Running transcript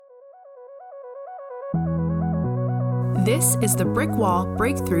This is the Brick Wall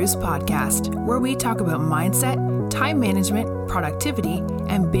Breakthroughs podcast, where we talk about mindset, time management, productivity,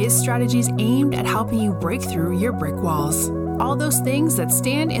 and biz strategies aimed at helping you break through your brick walls. All those things that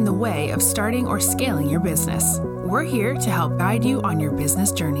stand in the way of starting or scaling your business. We're here to help guide you on your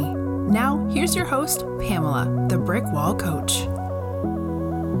business journey. Now, here's your host, Pamela, the Brick Wall Coach.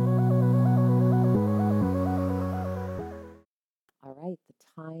 All right, the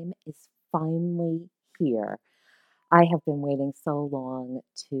time is finally here. I have been waiting so long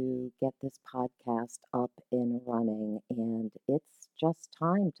to get this podcast up and running, and it's just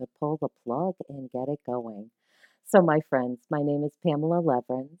time to pull the plug and get it going. So, my friends, my name is Pamela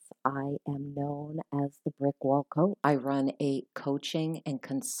Leverins. I am known as the Brick Wall Coach. I run a coaching and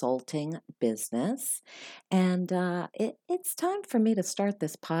consulting business, and it's time for me to start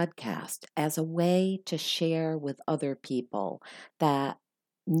this podcast as a way to share with other people that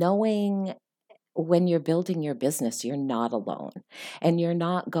knowing when you're building your business, you're not alone and you're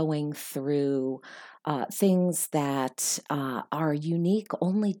not going through things that are unique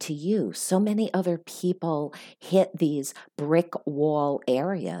only to you. So many other people hit these brick wall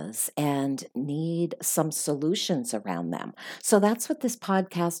areas and need some solutions around them. So that's what this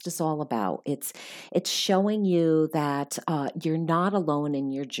podcast is all about. It's showing you that you're not alone in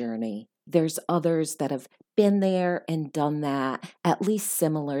your journey. There's others that have been there and done that, at least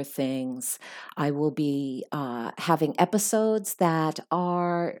similar things. I will be having episodes that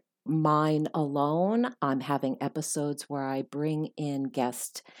are mine alone. I'm having episodes where I bring in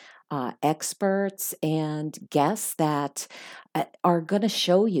guest experts and guests that are going to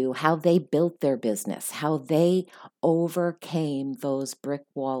show you how they built their business, how they overcame those brick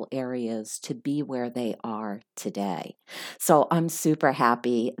wall areas to be where they are today. So I'm super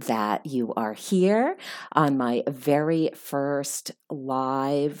happy that you are here on my very first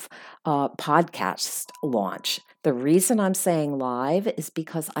live podcast launch. The reason I'm saying live is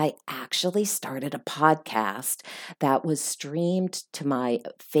because I actually started a podcast that was streamed to my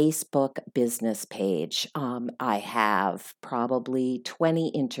Facebook business page. I have probably 20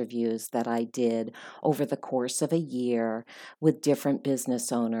 interviews that I did over the course of a year with different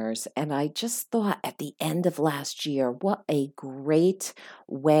business owners. And I just thought at the end of last year, what a great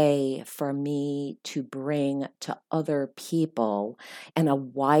way for me to bring to other people and a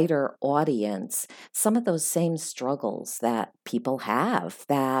wider audience some of those same struggles that people have,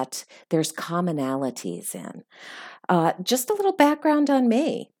 that there's commonalities in. Just a little background on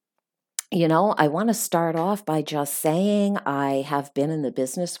me. I want to start off by just saying I have been in the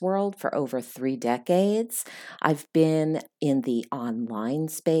business world for over 3 decades. I've been in the online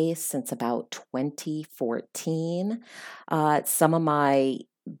space since about 2014. Some of my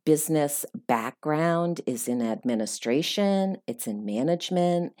business background is in administration, it's in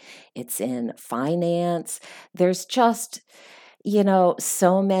management, it's in finance. There's just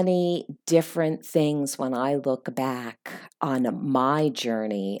so many different things when I look back on my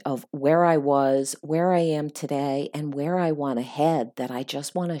journey of where I was, where I am today, and where I want to head that I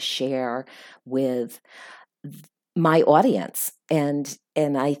just want to share with my audience. And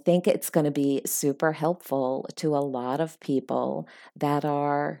I think it's going to be super helpful to a lot of people that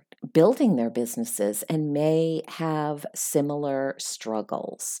are building their businesses and may have similar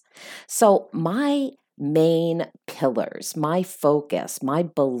struggles. So my main pillars, my focus, my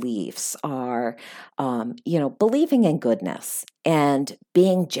beliefs are, believing in goodness and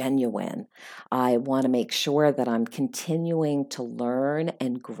being genuine. I want to make sure that I'm continuing to learn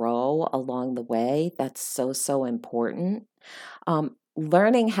and grow along the way. That's so, so important.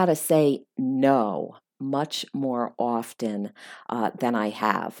 Learning how to say no much more often than I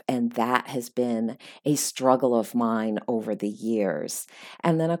have. And that has been a struggle of mine over the years.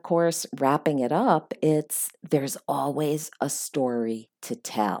 And then, of course, wrapping it up, there's always a story to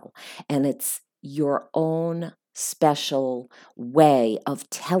tell. And it's your own special way of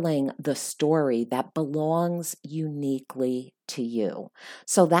telling the story that belongs uniquely to you.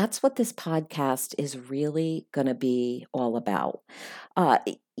 So that's what this podcast is really going to be all about.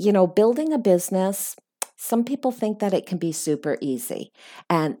 Building a business, some people think that it can be super easy,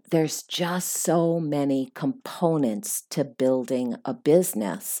 and there's just so many components to building a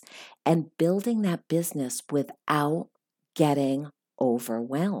business and building that business without getting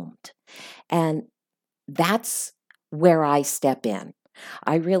overwhelmed. And that's where I step in.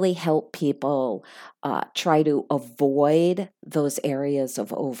 I really help people try to avoid those areas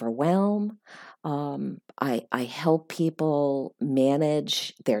of overwhelm. I help people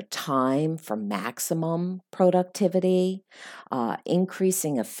manage their time for maximum productivity,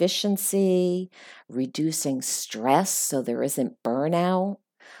 increasing efficiency, reducing stress so there isn't burnout.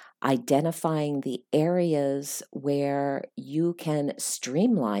 identifying the areas where you can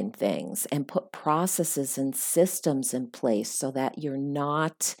streamline things and put processes and systems in place so that you're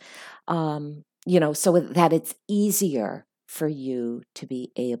not, so that it's easier for you to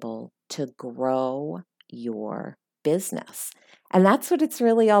be able to grow your business. And that's what it's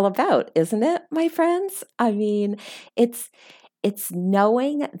really all about, isn't it, my friends? I mean, it's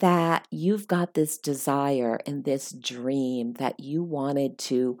knowing that you've got this desire and this dream that you wanted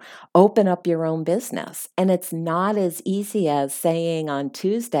to open up your own business. And it's not as easy as saying on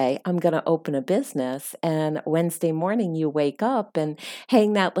Tuesday, I'm going to open a business. And Wednesday morning, you wake up and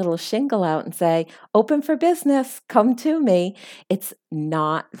hang that little shingle out and say, open for business, come to me. It's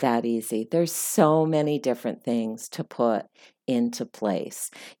not that easy. There's so many different things to put into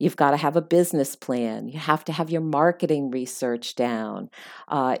place. You've got to have a business plan. You have to have your marketing research down.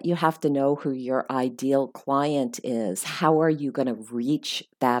 You have to know who your ideal client is. How are you going to reach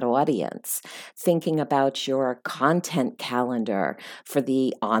that audience? Thinking about your content calendar for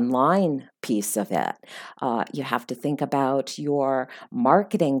the online piece of it. You have to think about your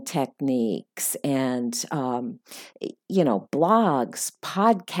marketing techniques and, blogs,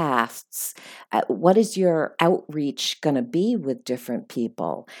 podcasts. What is your outreach going to be with different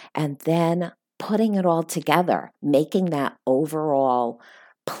people? And then putting it all together, making that overall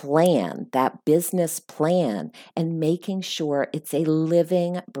plan, that business plan, and making sure it's a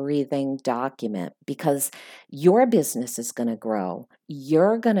living, breathing document because your business is going to grow.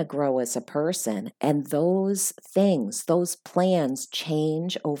 You're going to grow as a person, and those things, those plans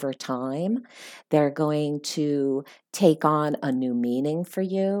change over time. They're going to take on a new meaning for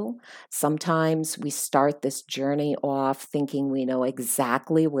you. Sometimes we start this journey off thinking we know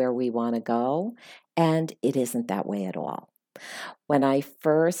exactly where we want to go, and it isn't that way at all. When I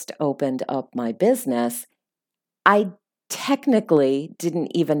first opened up my business, I technically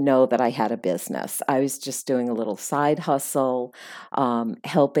didn't even know that I had a business. I was just doing a little side hustle,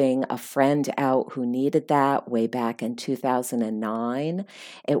 helping a friend out who needed that way back in 2009.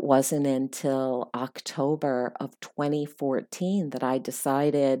 It wasn't until October of 2014 that I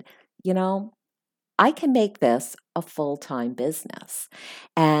decided, I can make this a full-time business.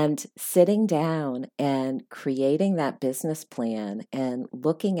 And sitting down and creating that business plan and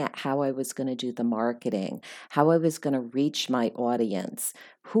looking at how I was going to do the marketing, how I was going to reach my audience,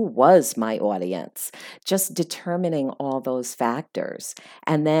 who was my audience, just determining all those factors.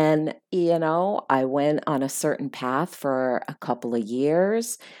 And then, I went on a certain path for a couple of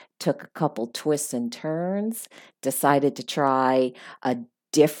years, took a couple twists and turns, decided to try a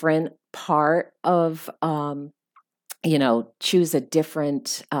different part of, choose a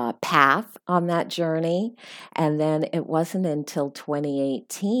different path on that journey. And then it wasn't until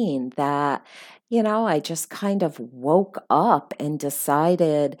 2018 that, I just kind of woke up and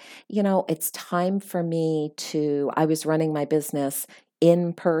decided, it's time for me I was running my business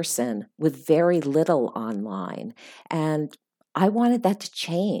in person with very little online. And I wanted that to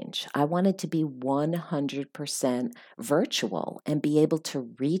change. I wanted to be 100% virtual and be able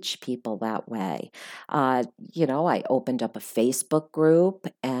to reach people that way. I opened up a Facebook group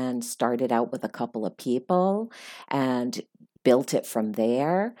and started out with a couple of people and built it from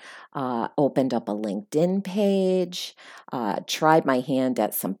there, opened up a LinkedIn page, tried my hand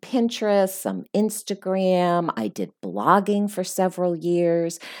at some Pinterest, some Instagram. I did blogging for several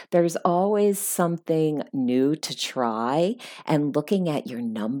years. There's always something new to try, and looking at your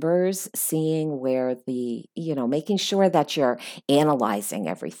numbers, seeing where making sure that you're analyzing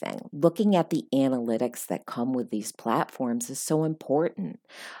everything. Looking at the analytics that come with these platforms is so important.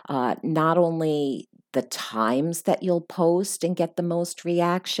 Not only the times that you'll post and get the most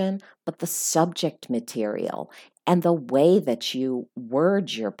reaction, but the subject material and the way that you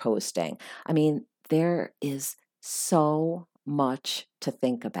word your posting. I mean, there is so much to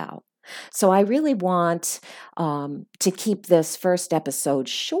think about. So I really want to keep this first episode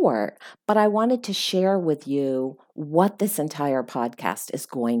short, but I wanted to share with you what this entire podcast is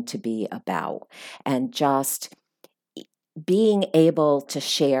going to be about, and just being able to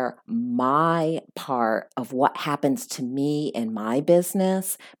share my part of what happens to me in my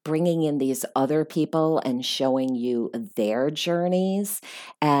business, bringing in these other people and showing you their journeys,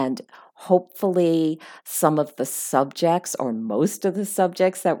 and hopefully some of the subjects or most of the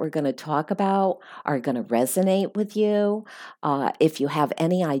subjects that we're going to talk about are going to resonate with you. If you have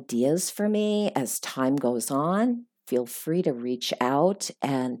any ideas for me as time goes on, feel free to reach out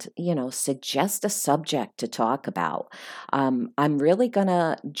and, suggest a subject to talk about. I'm really going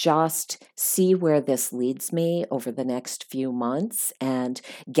to just see where this leads me over the next few months and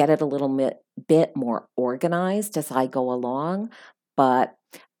get it a little bit more organized as I go along. But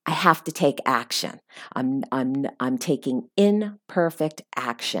I have to take action. I'm taking imperfect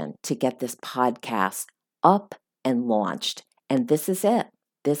action to get this podcast up and launched. And this is it.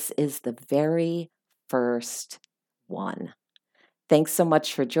 This is the very first one. Thanks so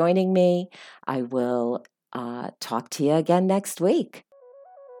much for joining me. I will talk to you again next week.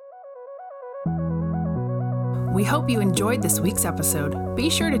 We hope you enjoyed this week's episode. Be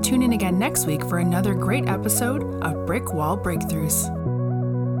sure to tune in again next week for another great episode of Brick Wall Breakthroughs.